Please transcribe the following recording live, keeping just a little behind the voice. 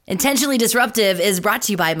Intentionally Disruptive is brought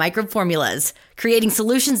to you by Microbe Formulas. Creating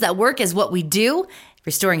solutions that work is what we do.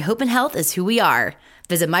 Restoring hope and health is who we are.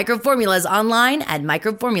 Visit Microbe Formulas online at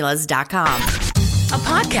microbeformulas.com. A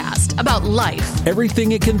podcast about life,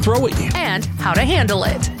 everything it can throw at you, and how to handle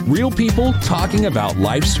it. Real people talking about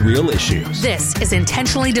life's real issues. This is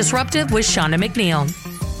Intentionally Disruptive with Shonda McNeil.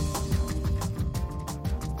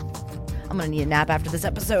 I'm going to need a nap after this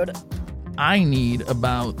episode. I need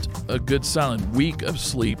about a good solid week of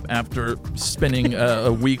sleep after spending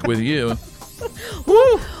a week with you.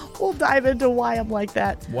 Woo! We'll dive into why I'm like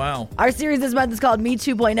that. Wow. Our series this month is called Me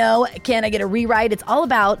 2.0. Can I Get a Rewrite? It's all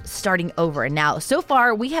about starting over. And now, so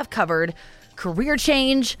far, we have covered career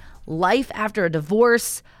change, life after a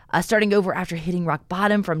divorce, starting over after hitting rock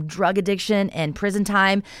bottom from drug addiction and prison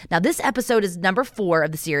time. Now, this episode is number 4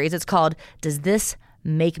 of the series. It's called Does This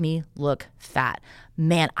Make Me Look Fat?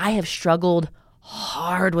 Man, I have struggled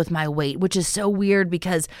hard with my weight, which is so weird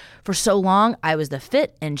because for so long, I was the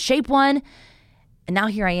fit and shape one. And now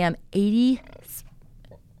here I am, 80.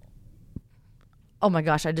 Oh my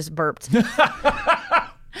gosh, I just burped.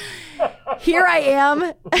 Here I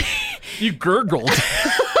am. You gurgled.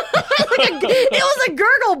 It was a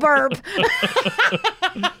gurgle burp.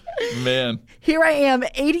 Man. Here I am,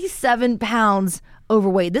 87 pounds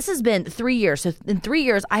overweight. This has been 3 years. So in 3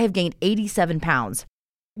 years, I have gained 87 pounds.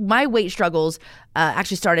 My weight struggles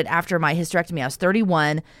actually started after my hysterectomy. I was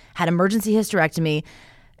 31, had emergency hysterectomy.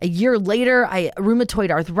 A year later, I rheumatoid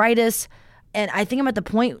arthritis. And I think I'm at the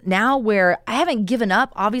point now where I haven't given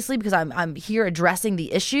up, obviously, because I'm here addressing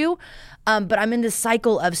the issue. But I'm in this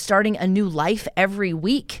cycle of starting a new life every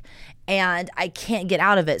week. And I can't get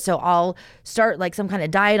out of it. So I'll start like some kind of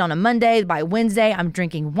diet on a Monday. By Wednesday, I'm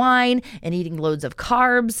drinking wine and eating loads of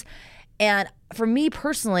carbs. And for me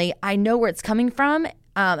personally, I know where it's coming from.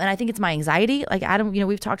 And I think it's my anxiety. Like Adam,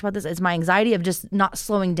 we've talked about this. It's my anxiety of just not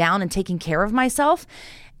slowing down and taking care of myself.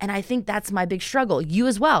 And I think that's my big struggle. You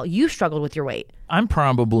as well. You struggled with your weight. I'm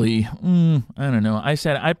probably, I don't know.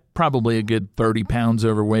 I'm probably a good 30 pounds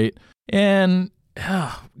overweight. And,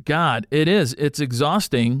 oh, God, it's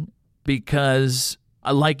exhausting because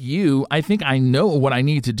like you, I think I know what I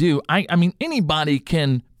need to do. I mean, anybody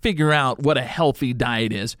can figure out what a healthy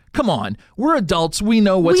diet is. Come on. We're adults. We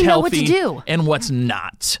know what's healthy what to do. And what's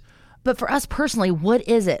not. But for us personally, what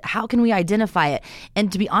is it? How can we identify it?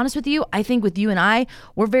 And to be honest with you, I think with you and I,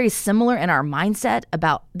 we're very similar in our mindset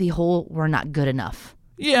about the whole we're not good enough.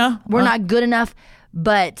 Yeah. We're not good enough,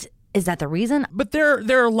 but is that the reason? But there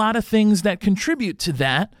are a lot of things that contribute to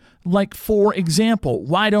that. Like, for example,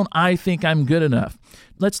 why don't I think I'm good enough?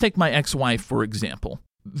 Let's take my ex-wife, for example.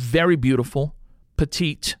 Very beautiful,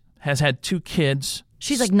 petite, has had 2 kids.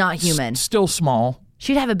 She's like not human. Still small.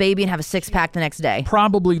 She'd have a baby and have a 6-pack the next day.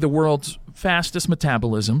 Probably the world's fastest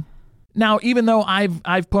metabolism. Now, even though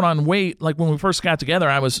I've put on weight, like when we first got together,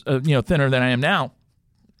 I was thinner than I am now.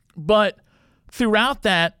 But throughout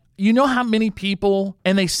that, you know how many people,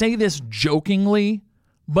 and they say this jokingly,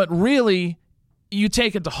 but really you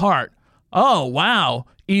take it to heart. Oh, wow.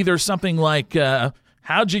 Either something like,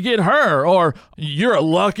 how'd you get her? Or you're a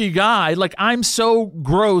lucky guy. Like, I'm so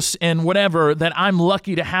gross and whatever that I'm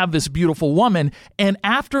lucky to have this beautiful woman. And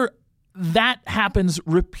after that happens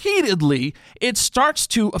repeatedly, it starts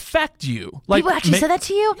to affect you. Like, people actually said that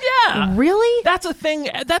to you? Yeah. Really? That's a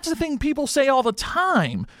thing people say all the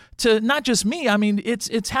time to not just me. I mean,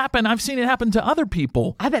 it's happened. I've seen it happen to other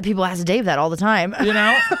people. I bet people ask Dave that all the time. You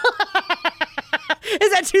know? Is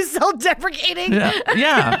that too self-deprecating?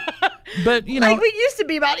 Yeah. But, like we used to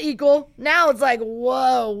be about equal. Now it's like,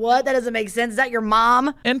 whoa, what? That doesn't make sense. Is that your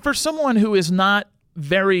mom? And for someone who is not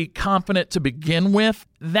very confident to begin with,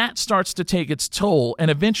 that starts to take its toll. And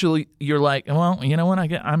eventually you're like, well, you know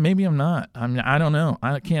what? Maybe I'm not. I don't know.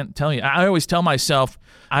 I can't tell you. I always tell myself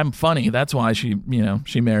I'm funny. That's why she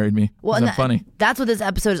married me. Well, I'm funny. That's what this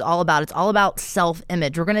episode is all about. It's all about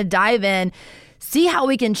self-image. We're going to dive in, see how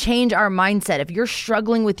we can change our mindset. If you're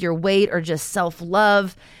struggling with your weight or just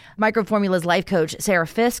self-love, Microbe Formula's life coach, Sarah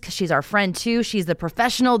Fisk, she's our friend too. She's the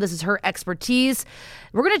professional. This is her expertise.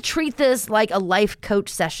 We're going to treat this like a life coach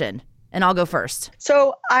session. And I'll go first.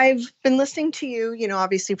 So I've been listening to you,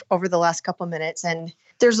 obviously over the last couple of minutes, and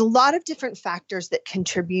there's a lot of different factors that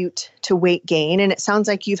contribute to weight gain. And it sounds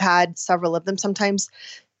like you've had several of them. Sometimes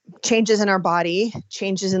changes in our body,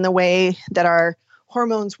 changes in the way that our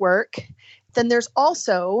hormones work. Then there's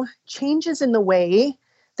also changes in the way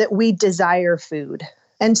that we desire food.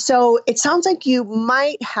 And so it sounds like you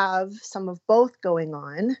might have some of both going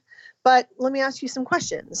on, but let me ask you some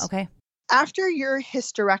questions. Okay. After your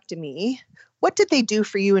hysterectomy, what did they do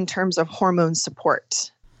for you in terms of hormone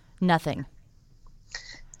support? Nothing.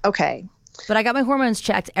 Okay. But I got my hormones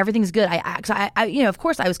checked. Everything's good. Of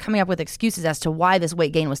course, I was coming up with excuses as to why this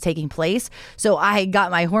weight gain was taking place. So I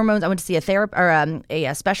got my hormones. I went to see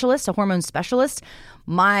a specialist, a hormone specialist.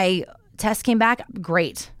 My test came back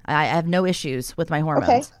great. I have no issues with my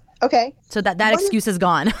hormones. Okay. So that excuse is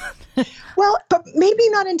gone. Well, but maybe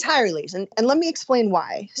not entirely. And let me explain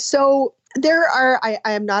why. So I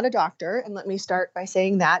am not a doctor, and let me start by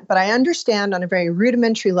saying that, but I understand on a very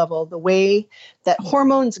rudimentary level the way that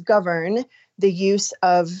hormones govern the use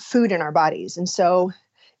of food in our bodies. And so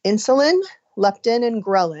insulin, leptin, and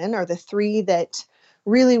ghrelin are the three that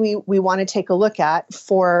really we want to take a look at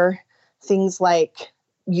for things like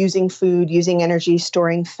using food, using energy,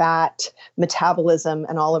 storing fat, metabolism,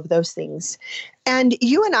 and all of those things. And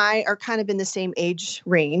you and I are kind of in the same age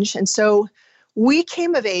range. And so we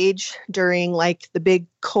came of age during like the big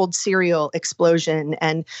cold cereal explosion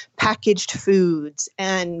and packaged foods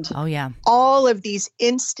and all of these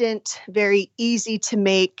instant, very easy to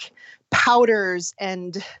make powders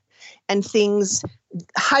and things,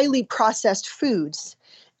 highly processed foods.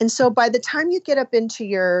 And so by the time you get up into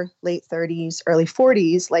your late 30s, early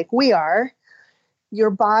 40s, like we are, your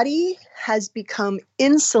body has become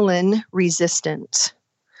insulin resistant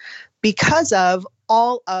because of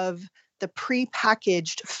all of the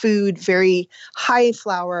prepackaged food, very high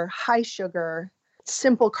flour, high sugar,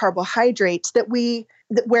 simple carbohydrates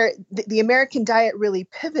where the American diet really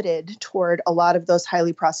pivoted toward a lot of those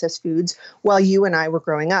highly processed foods while you and I were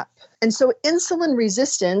growing up. And so insulin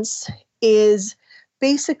resistance is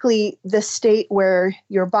basically the state where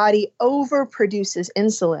your body overproduces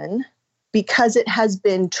insulin because it has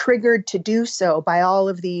been triggered to do so by all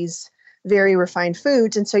of these very refined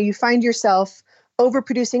foods. And so you find yourself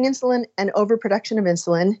overproducing insulin, and overproduction of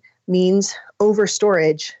insulin means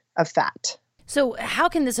overstorage of fat. So how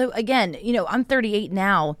can this, so again, I'm 38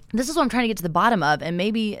 now. This is what I'm trying to get to the bottom of. And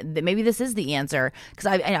maybe this is the answer, because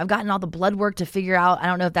I've gotten all the blood work to figure out. I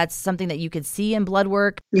don't know if that's something that you could see in blood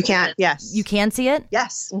work. You can, yes. You can see it?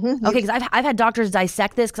 Yes. Mm-hmm. Okay, because I've had doctors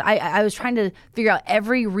dissect this because I was trying to figure out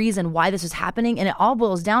every reason why this was happening. And it all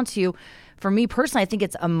boils down to, for me personally, I think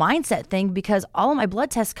it's a mindset thing because all of my blood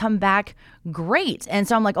tests come back great. And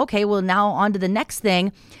so I'm like, okay, well, now on to the next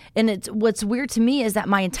thing. And what's weird to me is that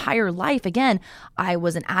my entire life, again, I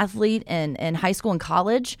was an athlete in high school and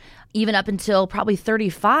college. Even up until probably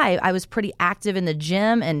 35, I was pretty active in the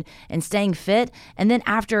gym and staying fit. And then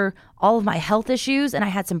after all of my health issues, and I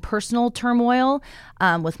had some personal turmoil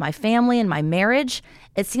with my family and my marriage,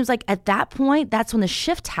 it seems like at that point, that's when the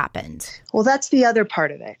shift happened. Well, that's the other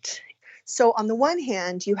part of it. So on the one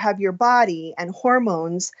hand, you have your body and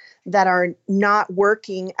hormones that are not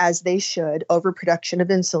working as they should, overproduction of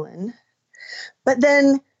insulin. But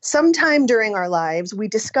then sometime during our lives, we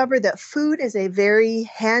discover that food is a very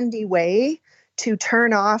handy way to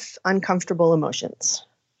turn off uncomfortable emotions.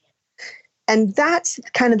 And that's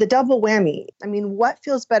kind of the double whammy. I mean, what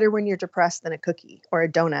feels better when you're depressed than a cookie or a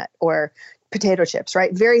donut or potato chips,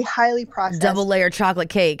 right? Very highly processed. Double layer chocolate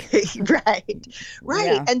cake. Right.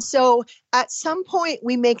 Yeah. And so at some point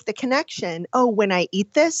we make the connection, oh, when I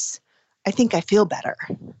eat this, I think I feel better.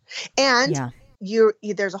 And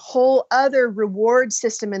there's a whole other reward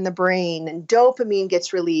system in the brain, and dopamine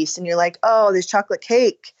gets released, and you're like, oh, this chocolate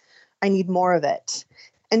cake, I need more of it.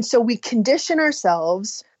 And so we condition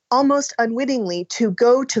ourselves almost unwittingly to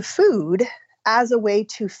go to food as a way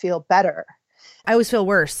to feel better. I always feel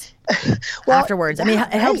worse afterwards. I mean,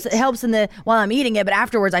 it helps while I'm eating it, but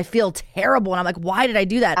afterwards I feel terrible. And I'm like, why did I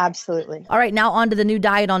do that? Absolutely. All right, now on to the new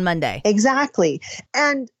diet on Monday. Exactly.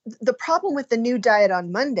 And the problem with the new diet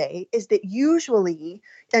on Monday is that usually,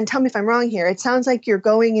 and tell me if I'm wrong here, it sounds like you're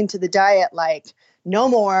going into the diet like, no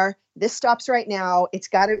more, this stops right now. It's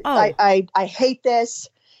got to, I hate this.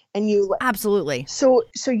 And you absolutely. So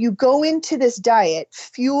you go into this diet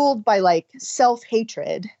fueled by like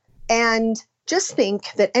self-hatred, and just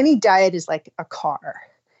think that any diet is like a car,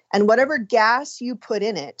 and whatever gas you put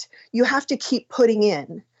in it, you have to keep putting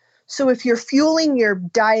in. So if you're fueling your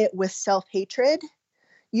diet with self-hatred,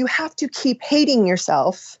 you have to keep hating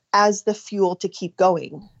yourself as the fuel to keep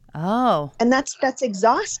going. Oh. And that's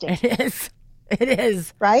exhausting. It is. It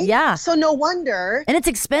is. Right? Yeah. So no wonder. And it's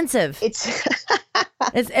expensive. It's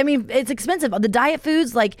expensive. The diet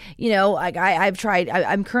foods, like, I've tried,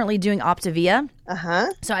 I'm currently doing Optavia.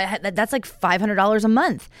 Uh-huh. So that's like $500 a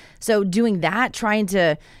month. So doing that, trying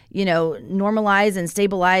to, normalize and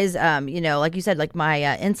stabilize, like you said, like my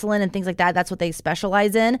insulin and things like that, that's what they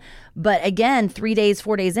specialize in. But again, 4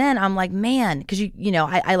 days in, I'm like, man, because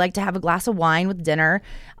I like to have a glass of wine with dinner.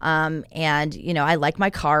 And, I like my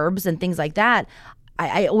carbs and things like that.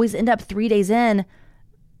 I always end up 3 days in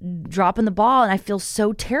dropping the ball and I feel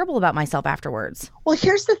so terrible about myself afterwards. Well,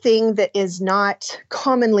 here's the thing that is not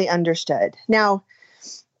commonly understood. Now,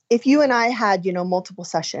 if you and I had, multiple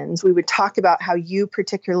sessions, we would talk about how you,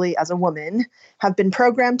 particularly as a woman, have been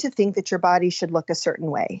programmed to think that your body should look a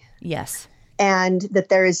certain way. Yes. And that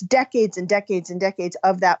there is decades and decades and decades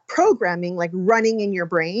of that programming like running in your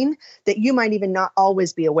brain that you might even not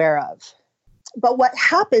always be aware of. But what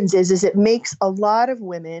happens is it makes a lot of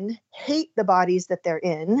women hate the bodies that they're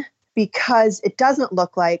in because it doesn't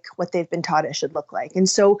look like what they've been taught it should look like. And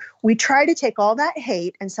so we try to take all that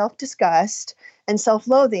hate and self-disgust and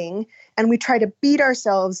self-loathing, and we try to beat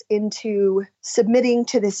ourselves into submitting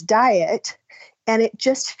to this diet. And it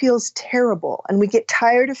just feels terrible. And we get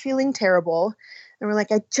tired of feeling terrible. And we're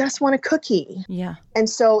like, I just want a cookie. Yeah. And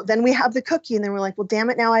so then we have the cookie and then we're like, well, damn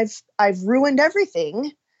it. Now I've ruined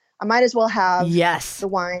everything. I might as well have the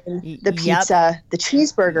wine, the pizza, the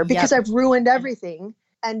cheeseburger, because I've ruined everything.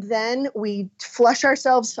 And then we flush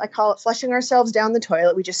ourselves. I call it flushing ourselves down the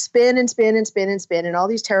toilet. We just spin and spin and spin and spin and all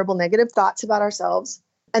these terrible negative thoughts about ourselves.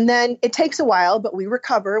 And then it takes a while, but we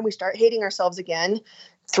recover and we start hating ourselves again,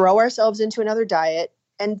 throw ourselves into another diet,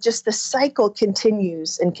 and just the cycle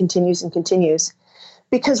continues and continues and continues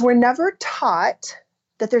because we're never taught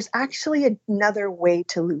that there's actually another way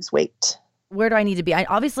to lose weight. Where do I need to be?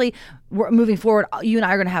 Obviously, we're moving forward. You and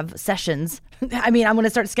I are going to have sessions. I mean, I'm going to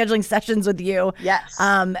start scheduling sessions with you. Yes.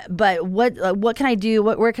 But what can I do?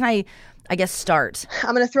 Where can I guess, start?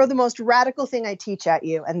 I'm going to throw the most radical thing I teach at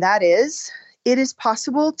you, and that is, it is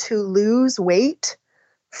possible to lose weight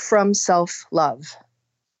from self-love.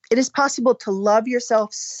 It is possible to love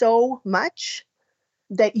yourself so much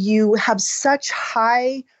that you have such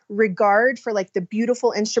high regard for like the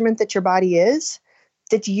beautiful instrument that your body is,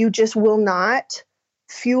 that you just will not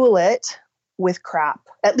fuel it with crap,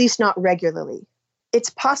 at least not regularly. It's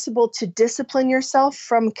possible to discipline yourself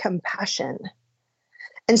from compassion.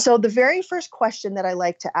 And so the very first question that I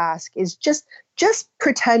like to ask is just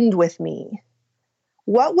pretend with me.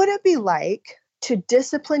 What would it be like to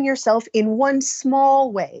discipline yourself in one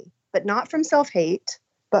small way, but not from self-hate,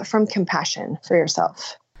 but from compassion for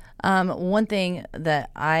yourself? One thing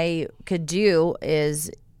that I could do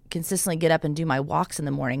is consistently get up and do my walks in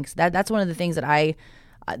the mornings. That's one of the things that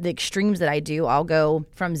the extremes that I do. I'll go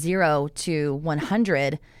from 0 to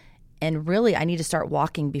 100, and really I need to start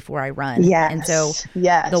walking before I run. Yes. And so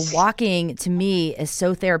the walking to me is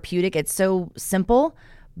so therapeutic. It's so simple,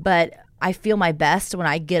 but I feel my best when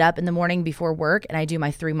I get up in the morning before work and I do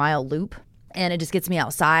my 3-mile loop, and it just gets me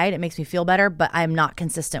outside. It makes me feel better, but I'm not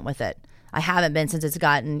consistent with it. I haven't been since it's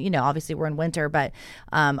gotten, obviously we're in winter, but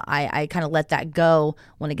I kind of let that go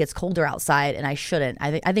when it gets colder outside, and I shouldn't.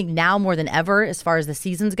 I think now more than ever, as far as the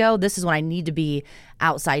seasons go, this is when I need to be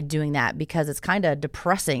outside doing that because it's kind of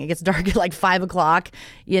depressing. It gets dark at like 5 o'clock,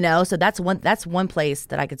 so that's one place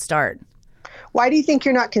that I could start. Why do you think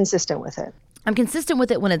you're not consistent with it? I'm consistent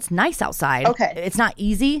with it when it's nice outside. Okay. It's not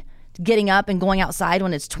easy getting up and going outside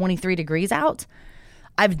when it's 23 degrees out.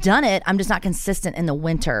 I've done it. I'm just not consistent in the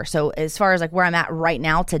winter. So as far as like where I'm at right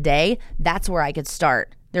now today, that's where I could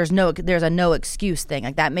start. There's a no excuse thing.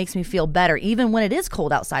 Like that makes me feel better. Even when it is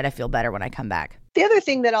cold outside, I feel better when I come back. The other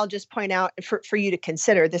thing that I'll just point out for you to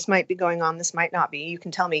consider, this might be going on, this might not be, you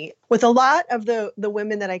can tell me. With a lot of the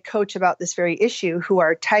women that I coach about this very issue who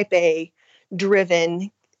are type A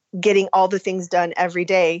driven, getting all the things done every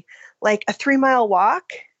day, like a 3-mile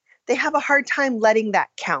walk, they have a hard time letting that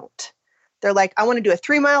count. They're like, I want to do a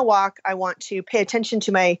 3-mile walk. I want to pay attention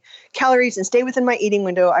to my calories and stay within my eating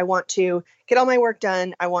window. I want to get all my work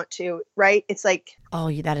done. I want to, right? It's like,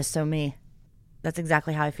 oh, that is so me. That's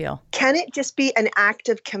exactly how I feel. Can it just be an act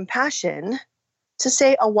of compassion to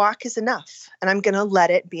say a walk is enough and I'm going to let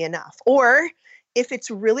it be enough? Or if it's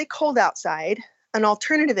really cold outside, an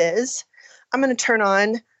alternative is I'm going to turn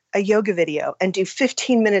on a yoga video and do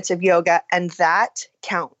 15 minutes of yoga, and that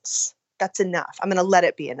counts. That's enough. I'm going to let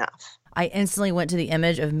it be enough. I instantly went to the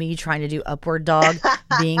image of me trying to do upward dog,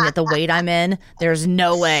 being at the weight I'm in. There's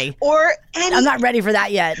no way. I'm not ready for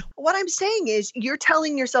that yet. What I'm saying is you're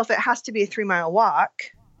telling yourself it has to be a 3-mile walk.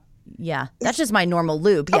 Yeah, that's just my normal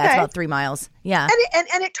loop. Yeah, okay. It's about 3 miles. Yeah.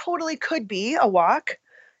 And it totally could be a walk.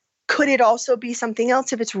 Could it also be something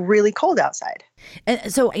else if it's really cold outside?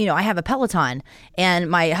 And so, I have a Peloton, and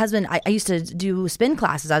my husband, I used to do spin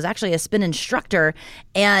classes. I was actually a spin instructor,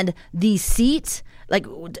 and the seat, like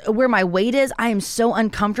where my weight is, I am so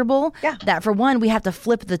uncomfortable that for one, we have to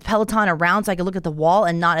flip the Peloton around so I can look at the wall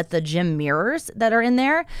and not at the gym mirrors that are in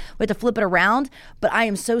there. We have to flip it around, but I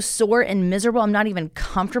am so sore and miserable. I'm not even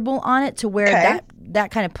comfortable on it to where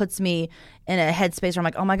that kind of puts me in a headspace where I'm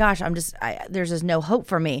like, oh my gosh, there's just no hope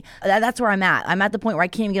for me. That's where I'm at. I'm at the point where I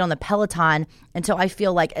can't even get on the Peloton until I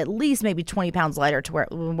feel like at least maybe 20 pounds lighter to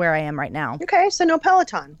where I am right now. Okay, so no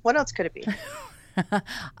Peloton. What else could it be?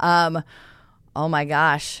 Oh my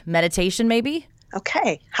gosh. Meditation maybe?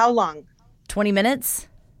 Okay. How long? 20 minutes?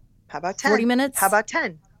 How about 10? 40 minutes? How about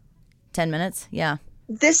 10? 10 minutes? Yeah.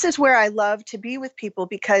 This is where I love to be with people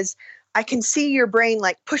because I can see your brain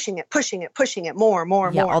like pushing it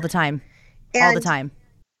more. Yeah, all the time. And all the time.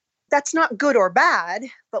 That's not good or bad,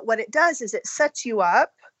 but what it does is it sets you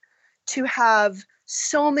up to have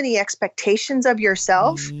so many expectations of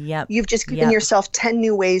yourself. Yep. You've just given yourself 10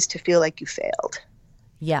 new ways to feel like you failed.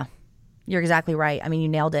 Yeah. You're exactly right. I mean, you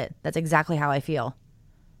nailed it. That's exactly how I feel.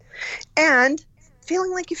 And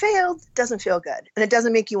feeling like you failed doesn't feel good. And it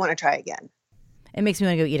doesn't make you want to try again. It makes me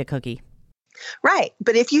want to go eat a cookie. Right.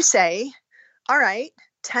 But if you say, all right,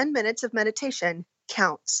 10 minutes of meditation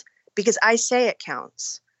counts because I say it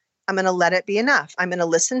counts. I'm going to let it be enough. I'm going to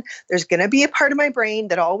listen. There's going to be a part of my brain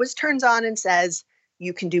that always turns on and says,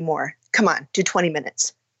 you can do more. Come on, do 20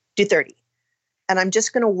 minutes, do 30. And I'm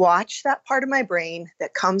just going to watch that part of my brain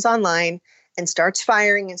that comes online and starts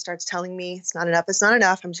firing and starts telling me it's not enough. It's not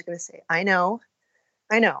enough. I'm just going to say, I know,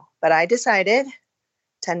 but I decided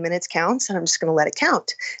 10 minutes counts and I'm just going to let it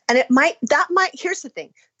count. And here's the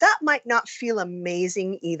thing, that might not feel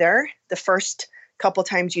amazing either the first couple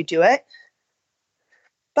times you do it.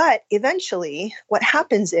 But eventually what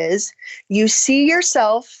happens is you see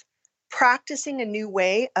yourself practicing a new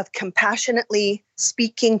way of compassionately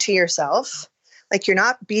speaking to yourself, like you're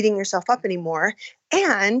not beating yourself up anymore.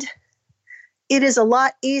 And it is a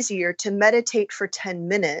lot easier to meditate for 10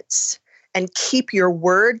 minutes and keep your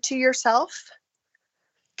word to yourself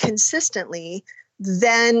consistently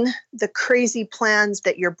than the crazy plans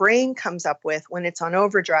that your brain comes up with when it's on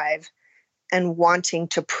overdrive and wanting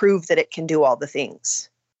to prove that it can do all the things.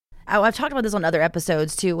 I've talked about this on other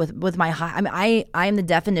episodes too with my high. I mean, I am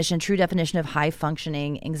the true definition of high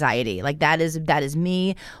functioning anxiety. Like that is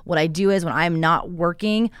me. What I do is when I'm not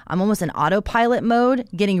working, I'm almost in autopilot mode,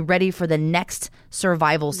 getting ready for the next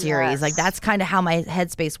survival series. Yes. Like that's kind of how my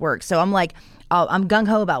headspace works. So I'm like, I'm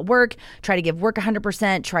gung-ho about work, try to give work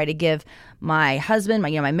 100%, try to give my husband,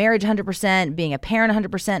 my marriage 100%, being a parent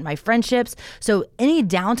 100%, my friendships. So any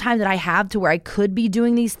downtime that I have to where I could be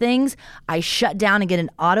doing these things, I shut down and get in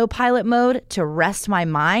autopilot mode to rest my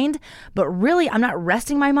mind. But really, I'm not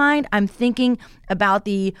resting my mind. I'm thinking about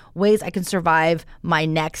the ways I can survive my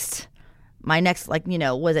next, like,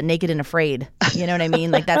 was it Naked and Afraid? You know what I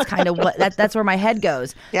mean? Like that's kind of that's where my head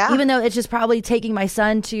goes. Yeah. Even though it's just probably taking my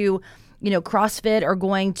son to CrossFit or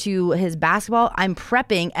going to his basketball, I'm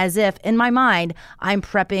prepping as if in my mind, I'm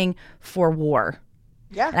prepping for war.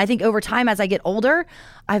 Yeah. And I think over time, as I get older,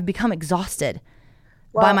 I've become exhausted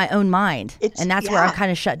by my own mind. And that's where I'm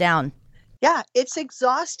kind of shut down. Yeah. It's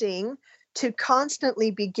exhausting to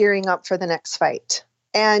constantly be gearing up for the next fight.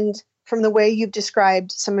 And from the way you've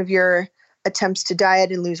described some of your attempts to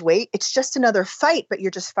diet and lose weight, it's just another fight, but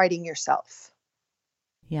you're just fighting yourself.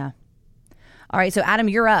 Yeah. All right, so Adam,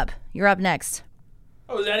 you're up. You're up next.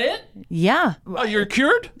 Oh, is that it? Yeah. Oh, you're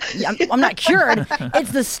cured? I'm not cured.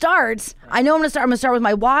 It's the start. I know I'm going to start with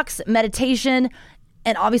my walks, meditation,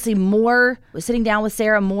 and obviously more sitting down with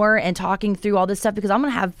Sarah more and talking through all this stuff because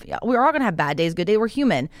we're all going to have bad days, good days. We're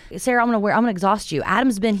human. Sarah, I'm going to exhaust you.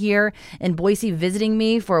 Adam's been here in Boise visiting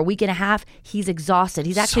me for a week and a half. He's exhausted.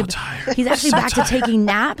 He's actually back to taking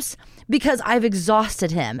naps because I've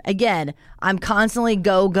exhausted him. Again, I'm constantly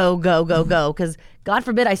go because God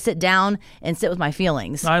forbid I sit down and sit with my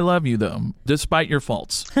feelings. I love you though, despite your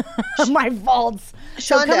faults. My faults.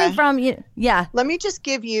 So Shonda, coming from yeah. Let me just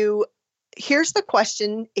give you, here's the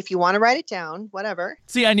question. If you want to write it down, whatever.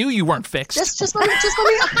 See, I knew you weren't fixed. Just let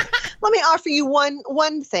me offer you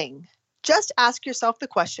one thing. Just ask yourself the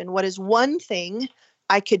question, what is one thing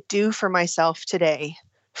I could do for myself today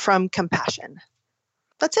from compassion?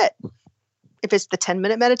 That's it. If it's the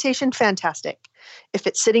 10-minute meditation, fantastic. If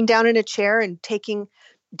it's sitting down in a chair and taking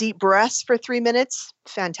deep breaths for 3 minutes,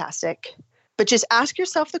 fantastic. But just ask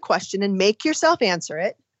yourself the question and make yourself answer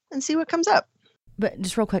it and see what comes up. But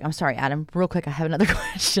just real quick, I'm sorry, Adam. Real quick, I have another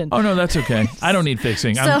question. Oh, no, that's okay. I don't need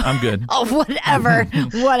fixing. I'm good. Oh, whatever.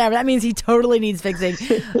 Whatever. That means he totally needs fixing.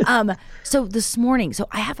 So this morning,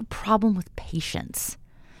 I have a problem with patience.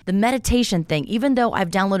 The meditation thing, even though I've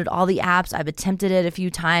downloaded all the apps, I've attempted it a few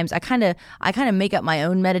times, I kind of make up my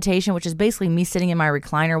own meditation, which is basically me sitting in my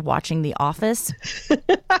recliner watching The Office.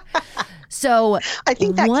 So I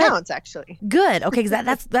think that counts, actually. Good. Okay,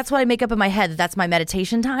 because that's what I make up in my head. That's my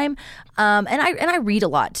meditation time. And I read a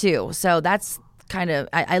lot too. So that's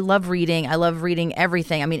I love reading. I love reading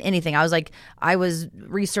everything. I mean, anything. I was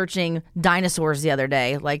researching dinosaurs the other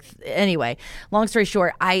day. Like, anyway, long story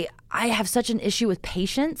short, I have such an issue with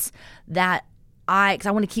patience that because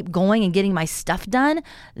I want to keep going and getting my stuff done,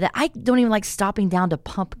 that I don't even like stopping down to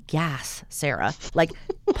pump gas, Sarah. Like,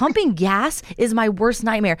 pumping gas is my worst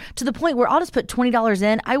nightmare, to the point where I'll just put $20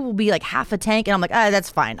 in. I will be like half a tank, and I'm like, that's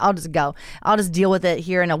fine. I'll just go. I'll just deal with it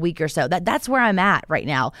here in a week or so. That's where I'm at right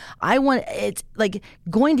now. It's like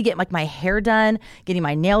going to get like my hair done, getting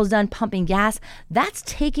my nails done, pumping gas. That's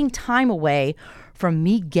taking time away from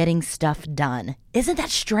me getting stuff done. Isn't that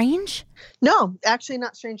strange? No, actually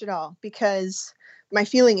not strange at all, because my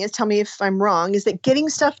feeling is, tell me if I'm wrong, is that getting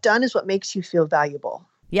stuff done is what makes you feel valuable.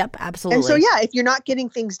 Yep, absolutely. And so, yeah, if you're not getting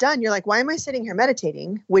things done, you're like, why am I sitting here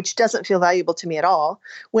meditating, which doesn't feel valuable to me at all,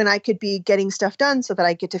 when I could be getting stuff done so that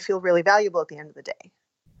I get to feel really valuable at the end of the day?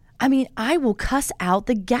 I mean, I will cuss out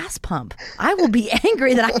the gas pump. I will be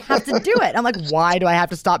angry that I have to do it. I'm like, why do I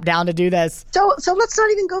have to stop down to do this? So let's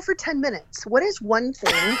not even go for 10 minutes. What is one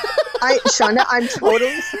thing? Shonda, I'm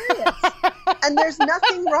totally serious. And there's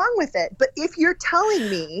nothing wrong with it. But if you're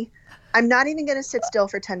telling me I'm not even going to sit still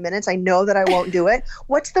for 10 minutes, I know that I won't do it,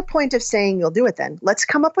 what's the point of saying you'll do it then? Let's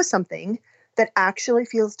come up with something that actually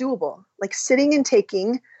feels doable. Like sitting and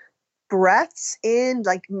taking breaths in,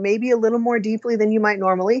 like maybe a little more deeply than you might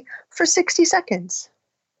normally, for 60 seconds.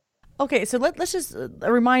 Okay, so let's just,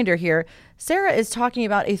 a reminder here. Sarah is talking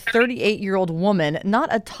about a 38-year-old woman, not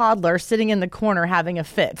a toddler sitting in the corner having a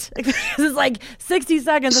fit. This is like 60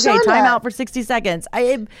 seconds. Okay, time out for 60 seconds.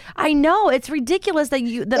 I know, it's ridiculous that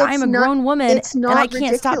I'm a grown woman and I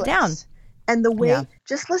can't stop down. And the way,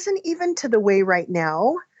 just listen even to the way right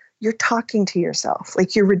now you're talking to yourself.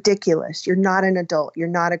 Like, you're ridiculous. You're not an adult. You're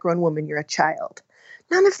not a grown woman. You're a child.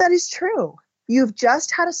 None of that is true. You've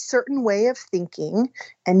just had a certain way of thinking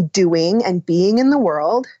and doing and being in the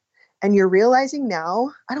world. And you're realizing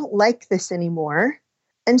now, I don't like this anymore.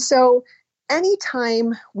 And so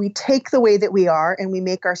anytime we take the way that we are and we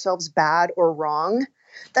make ourselves bad or wrong,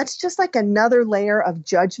 that's just like another layer of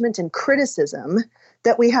judgment and criticism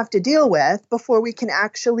that we have to deal with before we can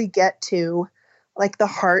actually get to like the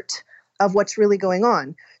heart of what's really going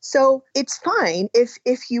on. So it's fine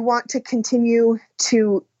if you want to continue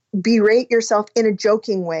to berate yourself in a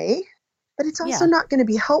joking way, but it's also not going to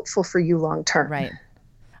be helpful for you long term. Right.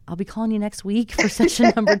 I'll be calling you next week for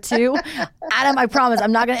session number 2. Adam, I promise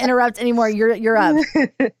I'm not going to interrupt anymore. You're up.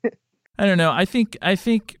 I don't know. I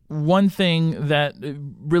think one thing that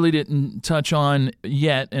really didn't touch on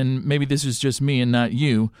yet, and maybe this is just me and not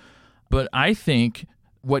you, but I think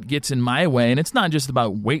what gets in my way, and it's not just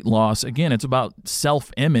about weight loss, again, it's about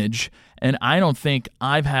self-image, and I don't think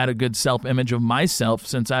I've had a good self-image of myself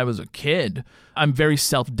since I was a kid. I'm very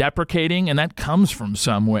self-deprecating, and that comes from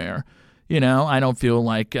somewhere. You know, I don't feel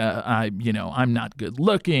like I'm not good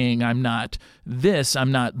looking, I'm not this,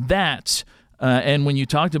 I'm not that. And when you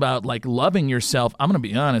talked about like loving yourself, I'm going to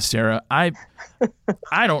be honest, Sarah, I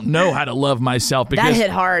don't know how to love myself. Because that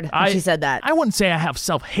hit hard when she said that. I wouldn't say I have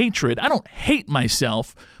self-hatred. I don't hate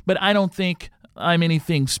myself, but I don't think I'm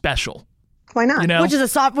anything special. Why not? You know? Which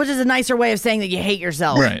is a nicer way of saying that you hate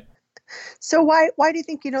yourself. Right. So why do you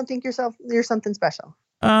think you don't think you're something special?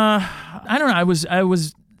 I don't know.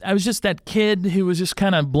 I was just that kid who was just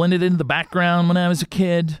kind of blended into the background when I was a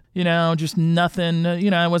kid, you know, just nothing,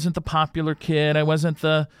 I wasn't the popular kid. I wasn't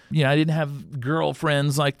I didn't have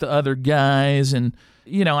girlfriends like the other guys. And,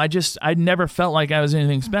 I never felt like I was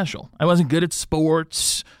anything special. I wasn't good at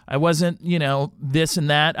sports. I wasn't, this and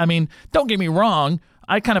that. I mean, don't get me wrong.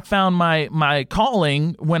 I kind of found my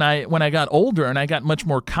calling when I got older and I got much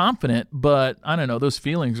more confident, but I don't know, those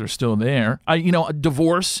feelings are still there. A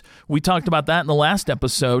divorce, we talked about that in the last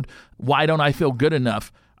episode. Why don't I feel good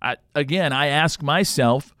enough? I ask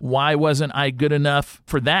myself, why wasn't I good enough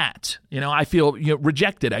for that? I feel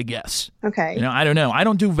rejected, I guess. Okay. I don't know. I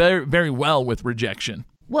don't do very, very well with rejection.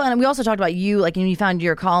 Well, and we also talked about you, like when you found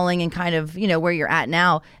your calling and kind of, where you're at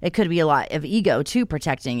now, it could be a lot of ego too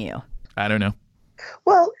protecting you. I don't know.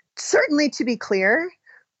 Well, certainly, to be clear,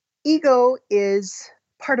 ego is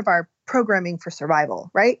part of our programming for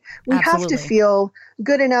survival, right? We Absolutely. have to feel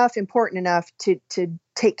good enough, important enough to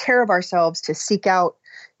take care of ourselves, to seek out,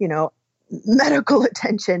 medical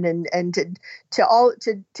attention and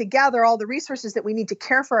to gather all the resources that we need to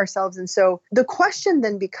care for ourselves. And so the question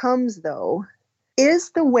then becomes, though,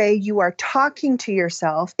 is the way you are talking to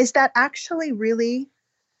yourself, is that actually really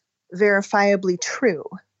verifiably true?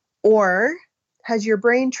 Or has your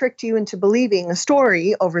brain tricked you into believing a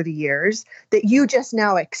story over the years that you just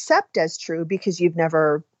now accept as true because you've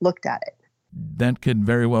never looked at it? that could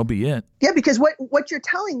very well be it. Yeah, because what you're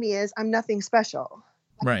telling me is I'm nothing special.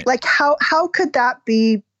 Right. Like how could that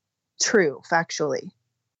be true factually?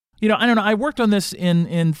 You know, I don't know. I worked on this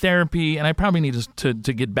in therapy, and I probably need to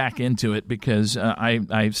get back into it because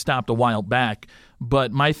I stopped a while back.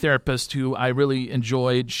 But my therapist, who I really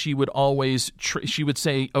enjoyed, she would always she would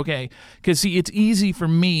say, okay, because see, it's easy for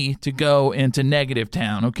me to go into negative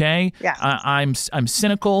town. Okay, Yeah. I'm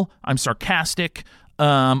cynical. I'm sarcastic.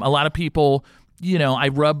 A lot of people, you know, I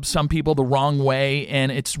rub some people the wrong way,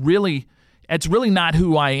 and it's really not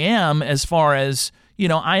who I am as far as. You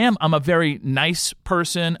know, I'm a very nice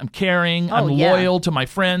person. I'm caring. I'm loyal to my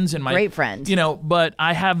friends and my great friend. You know, but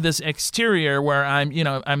I have this exterior where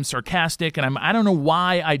I'm sarcastic and I don't know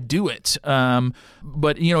why I do it.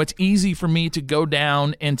 But you know, it's easy for me to go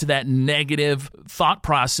down into that negative thought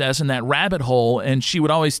process and that rabbit hole. And she would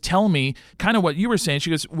always tell me kind of what you were saying. She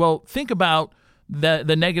goes, "Well, think about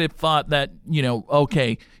the negative thought that, you know,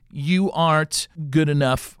 okay, you aren't good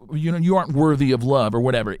enough, you know, you aren't worthy of love or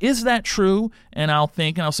whatever. Is that true?" And I'll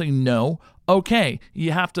think and I'll say, no. Okay,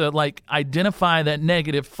 you have to like identify that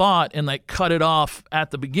negative thought and like cut it off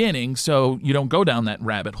at the beginning so you don't go down that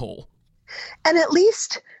rabbit hole. And at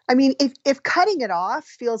least, I mean, if cutting it off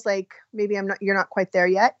feels like maybe you're not quite there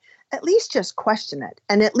yet, at least just question it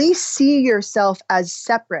and at least see yourself as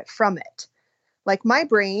separate from it. Like my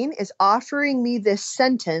brain is offering me this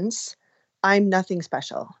sentence, I'm nothing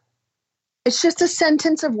special. It's just a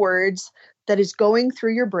sentence of words that is going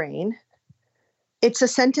through your brain. It's a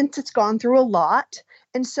sentence that's gone through a lot.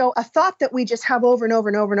 And so a thought that we just have over and over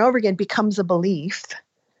and over and over again becomes a belief.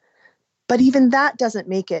 But even that doesn't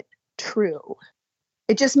make it true.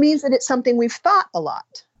 It just means that it's something we've thought a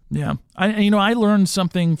lot. Yeah. I learned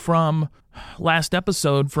something from last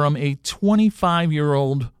episode from a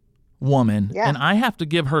 25-year-old woman. Yeah. And I have to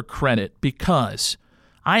give her credit because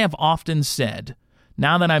I have often said,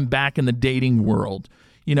 now that I'm back in the dating world,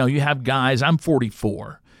 you know, you have guys, I'm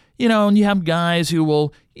 44, you know, and you have guys who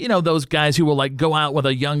will, you know, those guys who will like go out with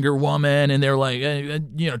a younger woman and they're like,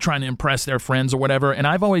 you know, trying to impress their friends or whatever. And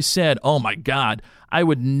I've always said, oh my God, I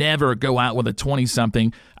would never go out with a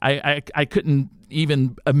 20-something. I couldn't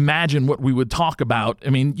even imagine what we would talk about. I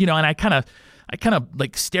mean, you know, and I kind of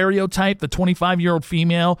like stereotype the 25-year-old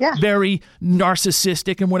female, very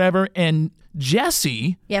narcissistic and whatever. And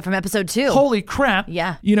Jessie, from episode 2. Holy crap.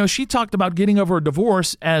 Yeah. You know, she talked about getting over a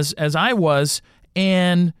divorce as I was.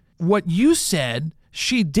 And what you said,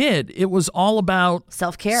 she did. It was all about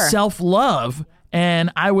self-care, self-love.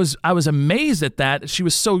 And I was amazed at that. She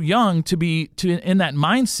was so young to be in that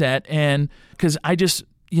mindset. And because I just,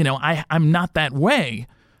 you know, I'm not that way.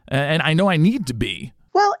 And I know I need to be.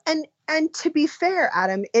 Well, and to be fair,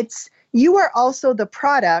 Adam, you are also the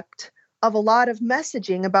product of a lot of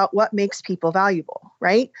messaging about what makes people valuable,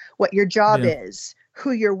 right? What your job is,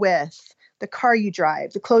 who you're with, the car you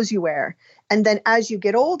drive, the clothes you wear. And then as you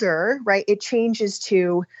get older, right, it changes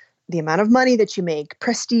to the amount of money that you make,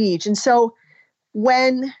 prestige. And so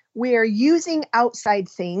when we are using outside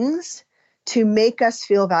things to make us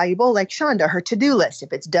feel valuable, like Shonda, her to-do list,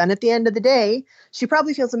 if it's done at the end of the day, she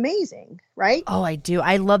probably feels amazing, right? Oh, I do.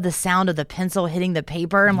 I love the sound of the pencil hitting the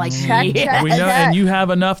paper. I'm like, check. We know, and you have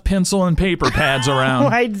enough pencil and paper pads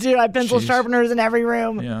around. I do. I have pencil sharpeners in every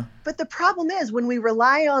room. Yeah. But the problem is when we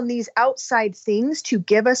rely on these outside things to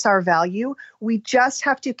give us our value, we just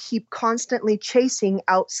have to keep constantly chasing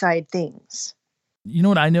outside things. You know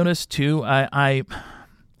what I noticed too?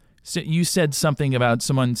 So you said something about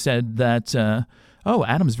someone said that,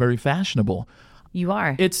 Adam's very fashionable. You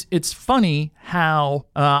are. It's funny how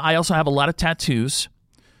I also have a lot of tattoos,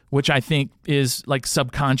 which I think is like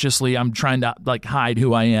subconsciously I'm trying to like hide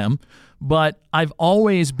who I am. But I've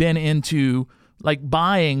always been into like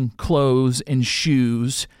buying clothes and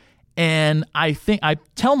shoes. And I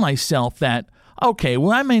tell myself that, okay,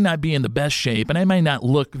 well, I may not be in the best shape and I may not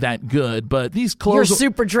look that good, but these clothes... You're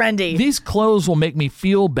super trendy. These clothes will make me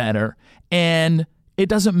feel better. And it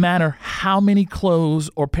doesn't matter how many clothes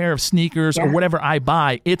or pair of sneakers or whatever I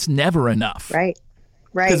buy, it's never enough. Right.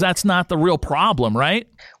 Because that's not the real problem, right?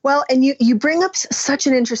 Well, and you bring up such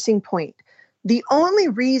an interesting point. The only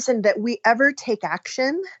reason that we ever take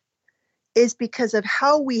action is because of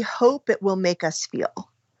how we hope it will make us feel.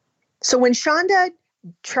 So when Shonda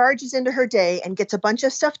charges into her day and gets a bunch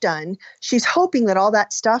of stuff done, she's hoping that all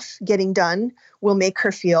that stuff getting done will make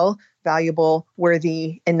her feel valuable,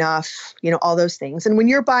 worthy, enough, you know, all those things. And when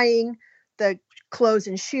you're buying the clothes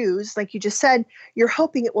and shoes, like you just said, you're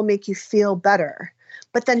hoping it will make you feel better.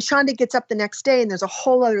 But then Shonda gets up the next day and there's a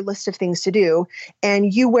whole other list of things to do.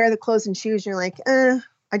 And you wear the clothes and shoes and you're like,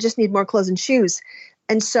 I just need more clothes and shoes.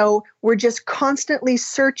 And so we're just constantly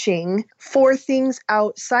searching for things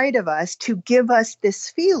outside of us to give us this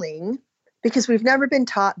feeling, because we've never been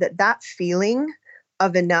taught that that feeling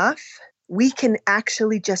of enough, we can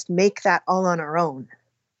actually just make that all on our own.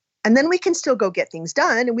 And then we can still go get things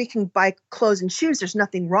done and we can buy clothes and shoes. There's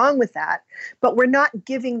nothing wrong with that. But we're not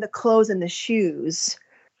giving the clothes and the shoes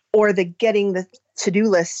or the getting the to-do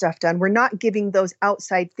list stuff done. We're not giving those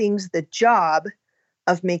outside things the job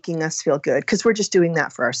of making us feel good, because we're just doing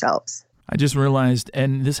that for ourselves. I just realized,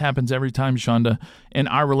 and this happens every time, Shonda, in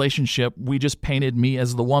our relationship, we just painted me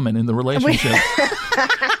as the woman in the relationship.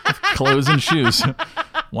 Clothes and shoes.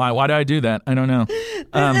 Why do I do that? I don't know.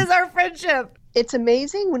 This is our friendship. It's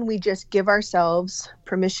amazing when we just give ourselves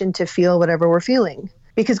permission to feel whatever we're feeling.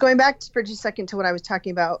 Because going back for just a second to what I was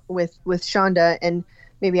talking about with Shonda, and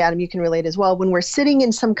maybe Adam, you can relate as well, when we're sitting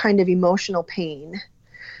in some kind of emotional pain,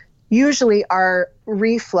 usually our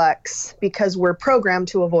reflex, because we're programmed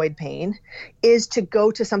to avoid pain, is to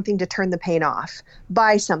go to something to turn the pain off.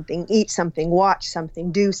 Buy something, eat something, watch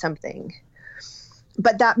something, do something.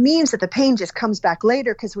 But that means that the pain just comes back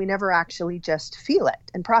later because we never actually just feel it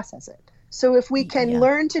and process it. So if we can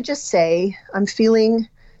learn to just say, I'm feeling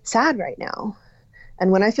sad right now.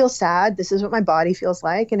 And when I feel sad, this is what my body feels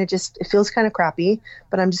like. And it feels kind of crappy,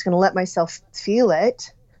 but I'm just going to let myself feel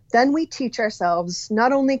it. Then we teach ourselves,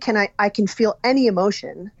 not only can I can feel any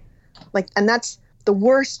emotion, and that's the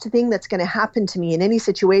worst thing that's going to happen to me in any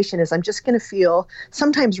situation, is I'm just going to feel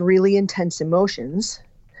sometimes really intense emotions,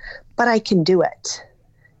 but I can do it.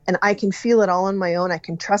 And I can feel it all on my own. I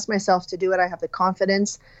can trust myself to do it. I have the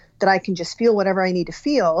confidence that I can just feel whatever I need to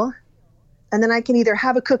feel. And then I can either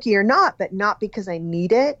have a cookie or not, but not because I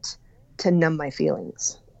need it to numb my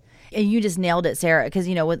feelings. And you just nailed it, Sarah, because,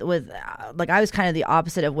 with I was kind of the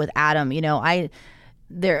opposite of with Adam. I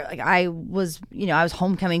was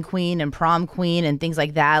homecoming queen and prom queen and things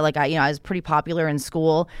like that. I was pretty popular in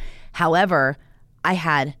school. However, I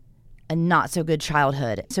had a not so good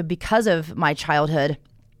childhood. So because of my childhood,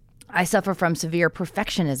 I suffer from severe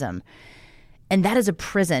perfectionism. And that is a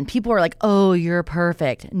prison. People are like, oh, you're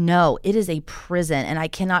perfect. No, it is a prison. And I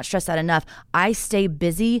cannot stress that enough. I stay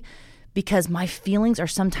busy because my feelings are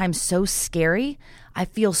sometimes so scary. I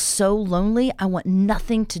feel so lonely. I want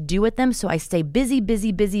nothing to do with them. So I stay busy,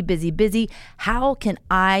 busy, busy, busy, busy. How can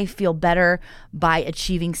I feel better by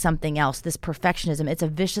achieving something else? This perfectionism, it's a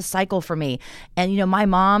vicious cycle for me. And, my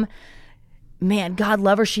mom, man, God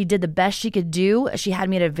love her. She did the best she could do. She had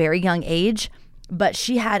me at a very young age. But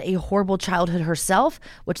she had a horrible childhood herself,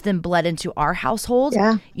 which then bled into our household.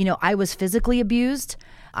 Yeah. I was physically abused.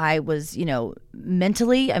 I was,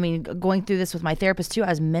 mentally, going through this with my therapist too, I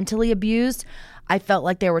was mentally abused. I felt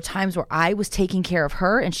like there were times where I was taking care of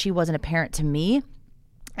her and she wasn't a parent to me.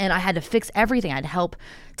 And I had to fix everything. I had to help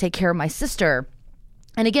take care of my sister.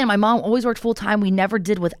 And again, my mom always worked full time. We never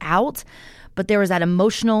did without. But there was that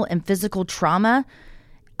emotional and physical trauma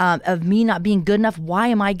of me not being good enough. Why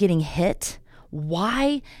am I getting hit?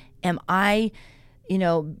 Why am I,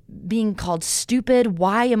 being called stupid?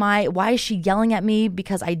 Why is she yelling at me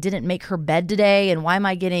because I didn't make her bed today? And why am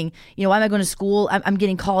I getting, why am I going to school? I'm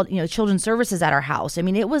getting called, children's services at our house.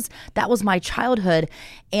 That was my childhood.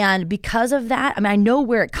 And because of that, I know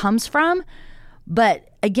where it comes from, but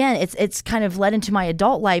again, it's kind of led into my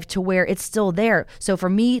adult life to where it's still there. So for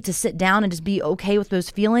me to sit down and just be okay with those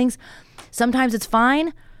feelings, sometimes it's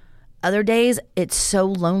fine. Other days, it's so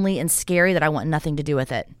lonely and scary that I want nothing to do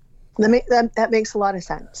with it. That makes a lot of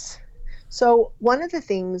sense. So one of the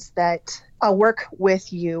things that I'll work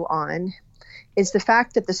with you on is the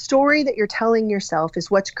fact that the story that you're telling yourself is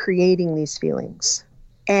what's creating these feelings.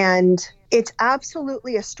 And it's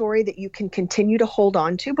absolutely a story that you can continue to hold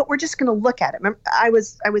on to, but we're just going to look at it. Remember, I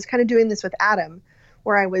was kind of doing this with Adam,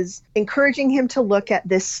 where I was encouraging him to look at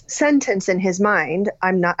this sentence in his mind,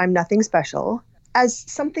 I'm nothing special, as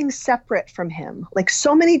something separate from him. Like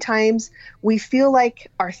so many times we feel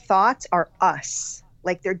like our thoughts are us.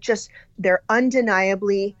 Like they're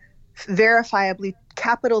undeniably, verifiably,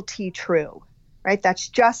 capital T true, right? That's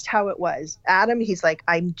just how it was. Adam, he's like,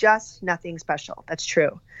 I'm just nothing special. That's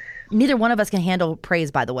true. Neither one of us can handle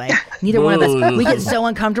praise, by the way. Neither one of us. We get so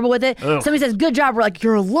uncomfortable with it. Somebody says, good job. We're like,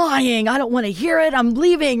 you're lying. I don't want to hear it. I'm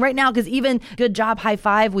leaving right now. Because even good job, high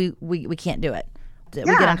five, we can't do it. We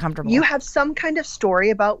get uncomfortable. You have some kind of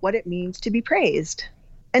story about what it means to be praised.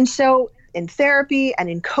 And so in therapy and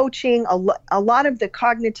in coaching, a lot of the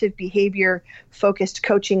cognitive behavior focused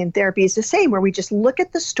coaching and therapy is the same, where we just look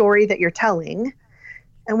at the story that you're telling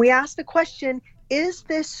and we ask the question, is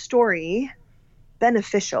this story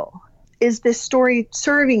beneficial? Is this story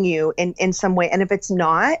serving you in some way? And if it's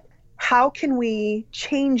not, how can we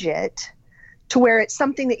change it to where it's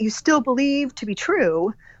something that you still believe to be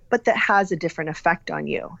true, but that has a different effect on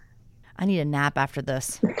you. I need a nap after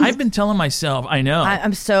this. I've been telling myself, I know.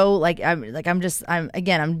 I'm so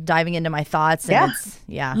I'm diving into my thoughts. And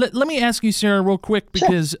Let me ask you, Sarah, real quick,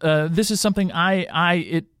 because this is something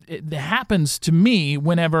it happens to me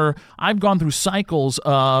whenever I've gone through cycles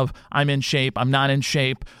of I'm in shape, I'm not in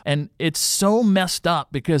shape. And it's so messed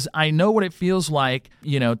up because I know what it feels like,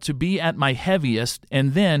 to be at my heaviest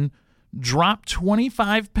and then drop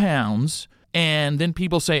 25 pounds. And then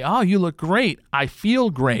people say, oh, you look great. I feel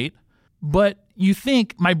great. But you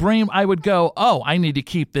think my brain, I would go, oh, I need to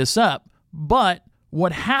keep this up. But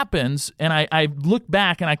what happens, and I look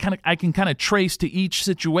back and I can kind of trace to each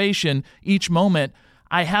situation, each moment,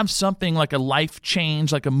 I have something like a life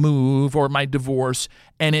change, like a move or my divorce,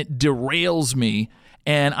 and it derails me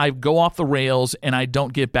and I go off the rails and I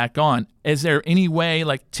don't get back on. Is there any way,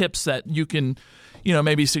 like tips that you can,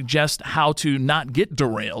 maybe suggest how to not get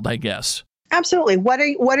derailed, I guess? Absolutely. What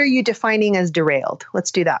are you defining as derailed?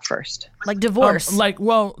 Let's do that first. Like divorce.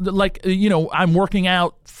 I'm working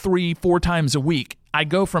out 3-4 times a week. I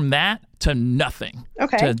go from that to nothing.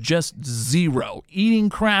 Okay. To just zero. Eating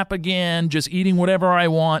crap again, just eating whatever I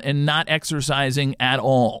want and not exercising at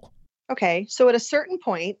all. Okay. So at a certain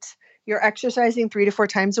point, you're exercising 3 to 4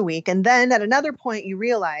 times a week. And then at another point, you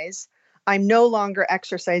realize I'm no longer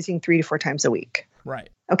exercising 3 to 4 times a week. Right.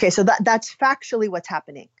 Okay. So that's factually what's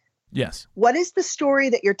happening. Yes. What is the story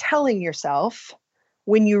that you're telling yourself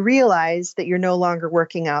when you realize that you're no longer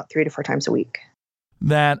working out 3 to 4 times a week?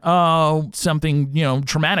 That, something,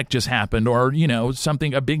 traumatic just happened or,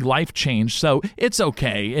 something, a big life change. So it's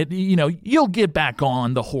okay. You'll get back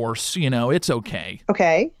on the horse, it's okay.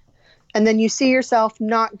 Okay. And then you see yourself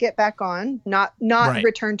not get back on, not right.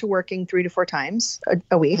 Return to working 3 to 4 times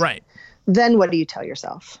a week. Right. Then what do you tell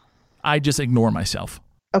yourself? I just ignore myself.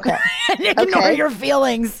 Okay. Ignore your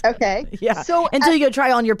feelings. Okay. Yeah. So until you go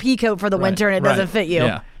try on your pea coat for the winter and it doesn't fit you.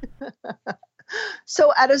 Yeah.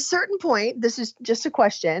 So at a certain point, this is just a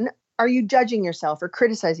question. Are you judging yourself or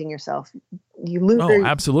criticizing yourself? You lose. Oh,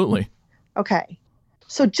 absolutely. Okay.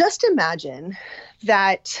 So just imagine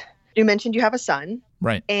that you mentioned you have a son.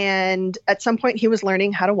 Right. And at some point he was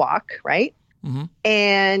learning how to walk, right? Mm-hmm.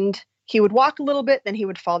 And he would walk a little bit, then he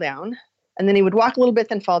would fall down. And then he would walk a little bit,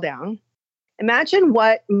 then fall down. Imagine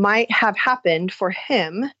what might have happened for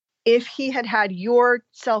him if he had had your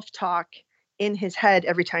self-talk in his head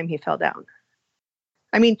every time he fell down.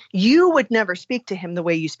 I mean, you would never speak to him the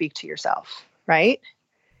way you speak to yourself, right?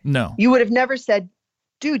 No. You would have never said,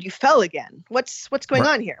 dude, you fell again. What's going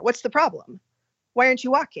on here? What's the problem? Why aren't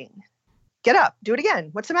you walking? Get up, do it again.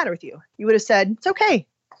 What's the matter with you? You would have said, it's okay.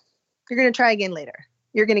 You're going to try again later.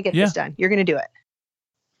 You're going to get this done. You're going to do it.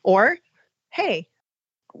 Or, hey,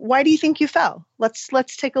 why do you think you fell? Let's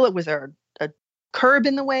take a look. Was there a curb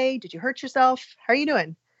in the way? Did you hurt yourself? How are you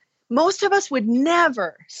doing? Most of us would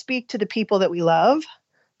never speak to the people that we love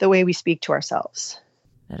the way we speak to ourselves.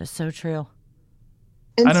 That is so true.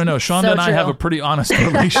 I don't know. Shonda and I have a pretty honest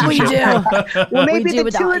relationship. We do. Well, maybe the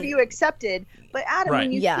two of you accepted. But Adam,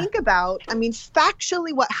 when you think about,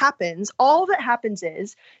 factually what happens, all that happens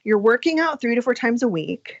is you're working out 3 to 4 times a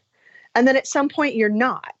week. And then at some point you're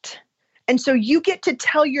not. And so you get to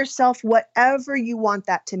tell yourself whatever you want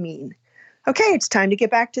that to mean. Okay, it's time to get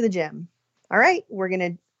back to the gym. All right, we're going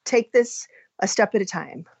to take this a step at a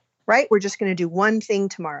time, right? We're just going to do one thing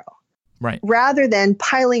tomorrow. Right. Rather than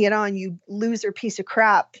piling it on, you loser piece of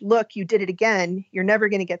crap. Look, you did it again. You're never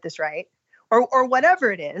going to get this right. Or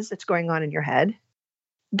whatever it is that's going on in your head.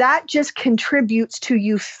 That just contributes to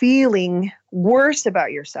you feeling worse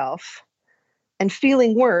about yourself. And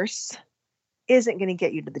feeling worse isn't going to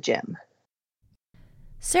get you to the gym.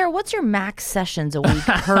 Sarah, what's your max sessions a week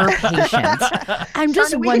per patient? I'm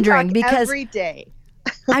just wondering because every day.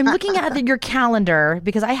 I'm looking at your calendar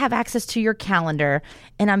because I have access to your calendar,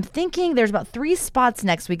 and I'm thinking there's about 3 spots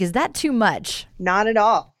next week. Is that too much? Not at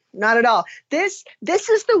all. Not at all. This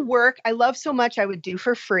is the work I love so much I would do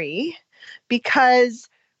for free, because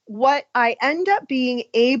what I end up being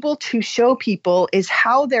able to show people is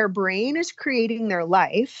how their brain is creating their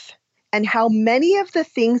life and how many of the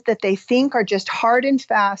things that they think are just hard and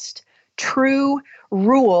fast, true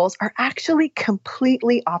rules are actually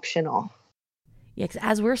completely optional. Yeah, because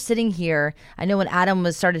as we're sitting here, I know when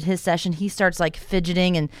Adam started his session, he starts like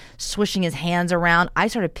fidgeting and swishing his hands around. I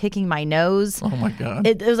started picking my nose. Oh my God!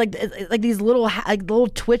 It was like these little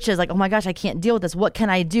twitches. Like, oh my gosh, I can't deal with this. What can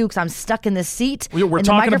I do? Because I'm stuck in this seat. We're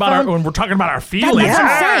talking about our feelings. That's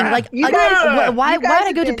what I'm saying. Like, why would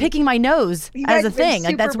I go to picking my nose as a thing?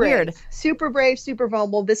 Like, that's brave, weird. Super brave, super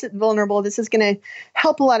vulnerable. This is going to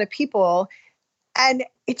help a lot of people. And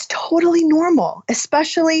it's totally normal,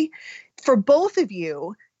 especially for both of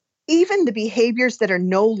you. Even the behaviors that are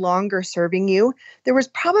no longer serving you, there was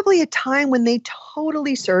probably a time when they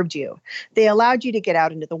totally served you. They allowed you to get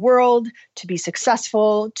out into the world, to be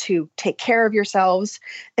successful, to take care of yourselves.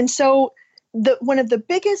 And so one of the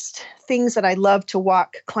biggest things that I love to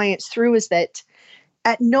walk clients through is that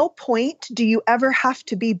at no point do you ever have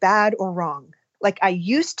to be bad or wrong. Like, I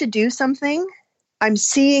used to do something, I'm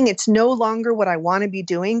seeing it's no longer what I want to be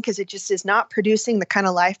doing because it just is not producing the kind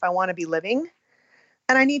of life I want to be living.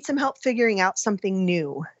 And I need some help figuring out something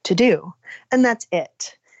new to do. And that's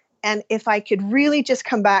it. And if I could really just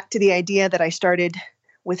come back to the idea that I started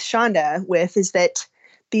with Shonda with, is that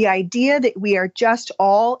the idea that we are just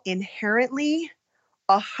all inherently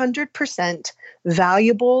 100%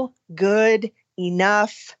 valuable, good,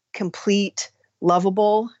 enough, complete,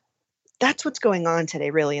 lovable. That's what's going on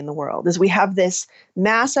today, really, in the world, is we have this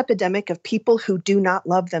mass epidemic of people who do not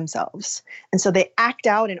love themselves. And so they act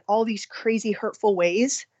out in all these crazy, hurtful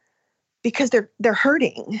ways because they're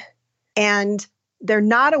hurting. And they're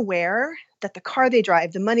not aware that the car they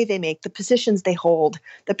drive, the money they make, the positions they hold,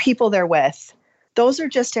 the people they're with, those are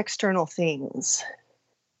just external things.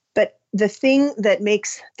 But the thing that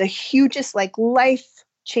makes the hugest, like,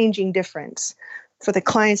 life-changing difference for the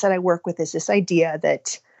clients that I work with is this idea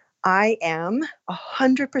that I am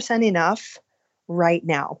 100% enough right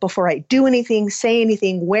now before I do anything, say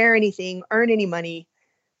anything, wear anything, earn any money,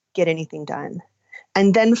 get anything done.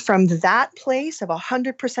 And then from that place of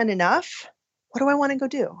 100% enough, what do I want to go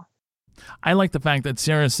do? I like the fact that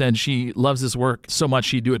Sarah said she loves this work so much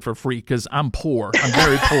she'd do it for free because I'm poor. I'm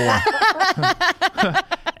very poor.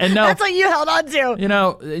 And no, that's what you held on to. You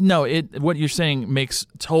know, no, what you're saying makes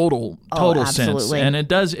total sense. And it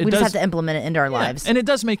does. We just have to implement it into our lives. And it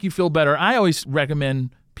does make you feel better. I always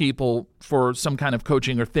recommend people for some kind of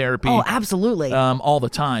coaching or therapy. Oh, absolutely. All the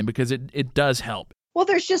time, because it does help. Well,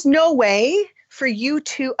 there's just no way for you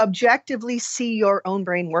to objectively see your own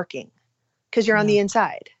brain working because you're on the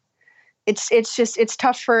inside. It's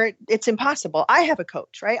tough it's impossible. I have a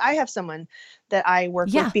coach, right? I have someone that I work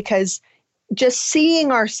with because just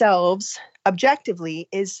seeing ourselves objectively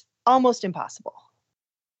is almost impossible.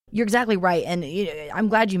 You're exactly right. And I'm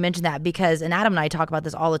glad you mentioned that because, and Adam and I talk about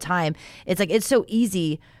this all the time. It's like, it's so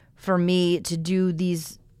easy for me to do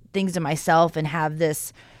these things to myself and have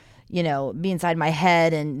this, be inside my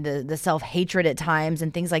head and the self-hatred at times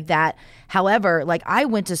and things like that. However, like, I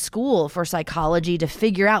went to school for psychology to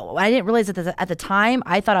figure out, I didn't realize that at the time,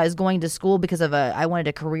 I thought I was going to school because I wanted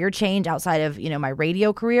a career change outside of, my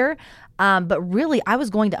radio career. But really, I was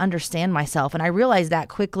going to understand myself. And I realized that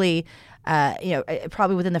quickly,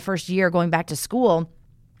 probably within the first year going back to school.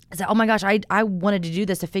 I said, oh my gosh, I wanted to do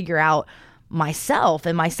this to figure out myself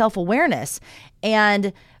and my self-awareness.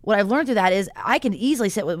 And what I've learned through that is I can easily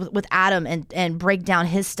sit with Adam and break down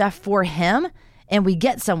his stuff for him, and we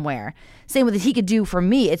get somewhere. Same with what he could do for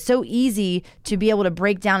me. It's so easy to be able to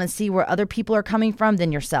break down and see where other people are coming from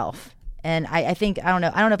than yourself. And I think, I don't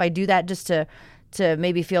know if I do that just to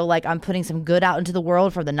maybe feel like I'm putting some good out into the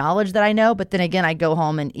world for the knowledge that I know. But then again, I go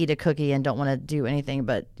home and eat a cookie and don't want to do anything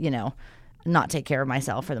but, not take care of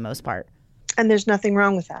myself for the most part. And there's nothing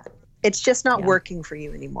wrong with that. It's just not working for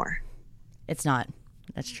you anymore. It's not.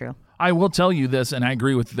 That's true. I will tell you this, and I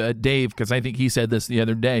agree with Dave, because I think he said this the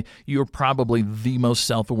other day. You're probably the most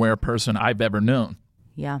self-aware person I've ever known.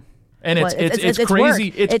 Yeah. And it's crazy.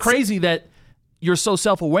 It's crazy that you're so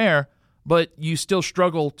self-aware, but you still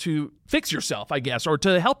struggle to fix yourself, I guess, or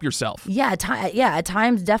to help yourself. Yeah, at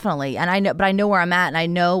times definitely. And I know where I'm at, and I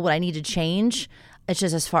know what I need to change. It's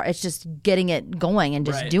just getting it going and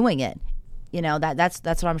just doing it. That's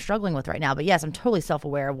what I'm struggling with right now. But yes, I'm totally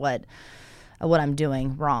self-aware of what I'm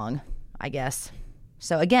doing wrong, I guess.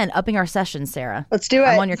 So again, upping our sessions, Sarah. Let's do it.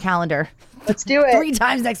 I'm on your calendar. Let's do it. 3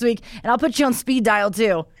 times next week, and I'll put you on speed dial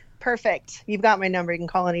too. Perfect. You've got my number. You can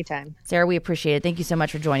call anytime. Sarah, we appreciate it. Thank you so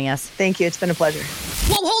much for joining us. Thank you. It's been a pleasure.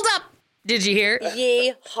 Whoa, hold up. Did you hear?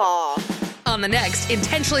 Yeehaw. On the next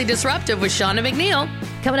Intentionally Disruptive with Shonda McNeil.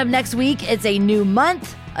 Coming up next week, it's a new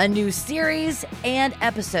month, a new series and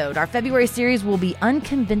episode. Our February series will be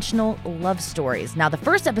Unconventional Love Stories. Now, the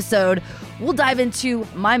first episode, we'll dive into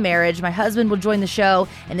my marriage. My husband will join the show,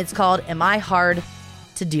 and it's called Am I Hard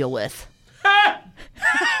to Deal With?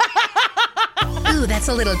 Ooh, that's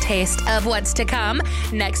a little taste of what's to come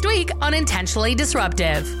next week on Intentionally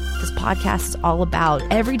Disruptive. This podcast is all about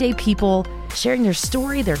everyday people sharing their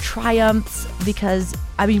story, their triumphs, because,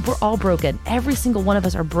 we're all broken. Every single one of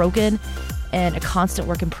us are broken, and a constant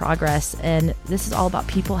work in progress. And this is all about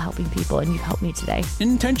people helping people, and you've helped me today.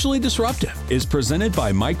 Intentionally Disruptive is presented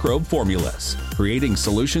by Microbe Formulas. Creating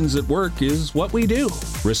solutions at work is what we do.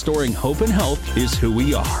 Restoring hope and health is who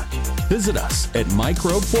we are. Visit us at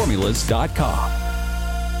microbeformulas.com.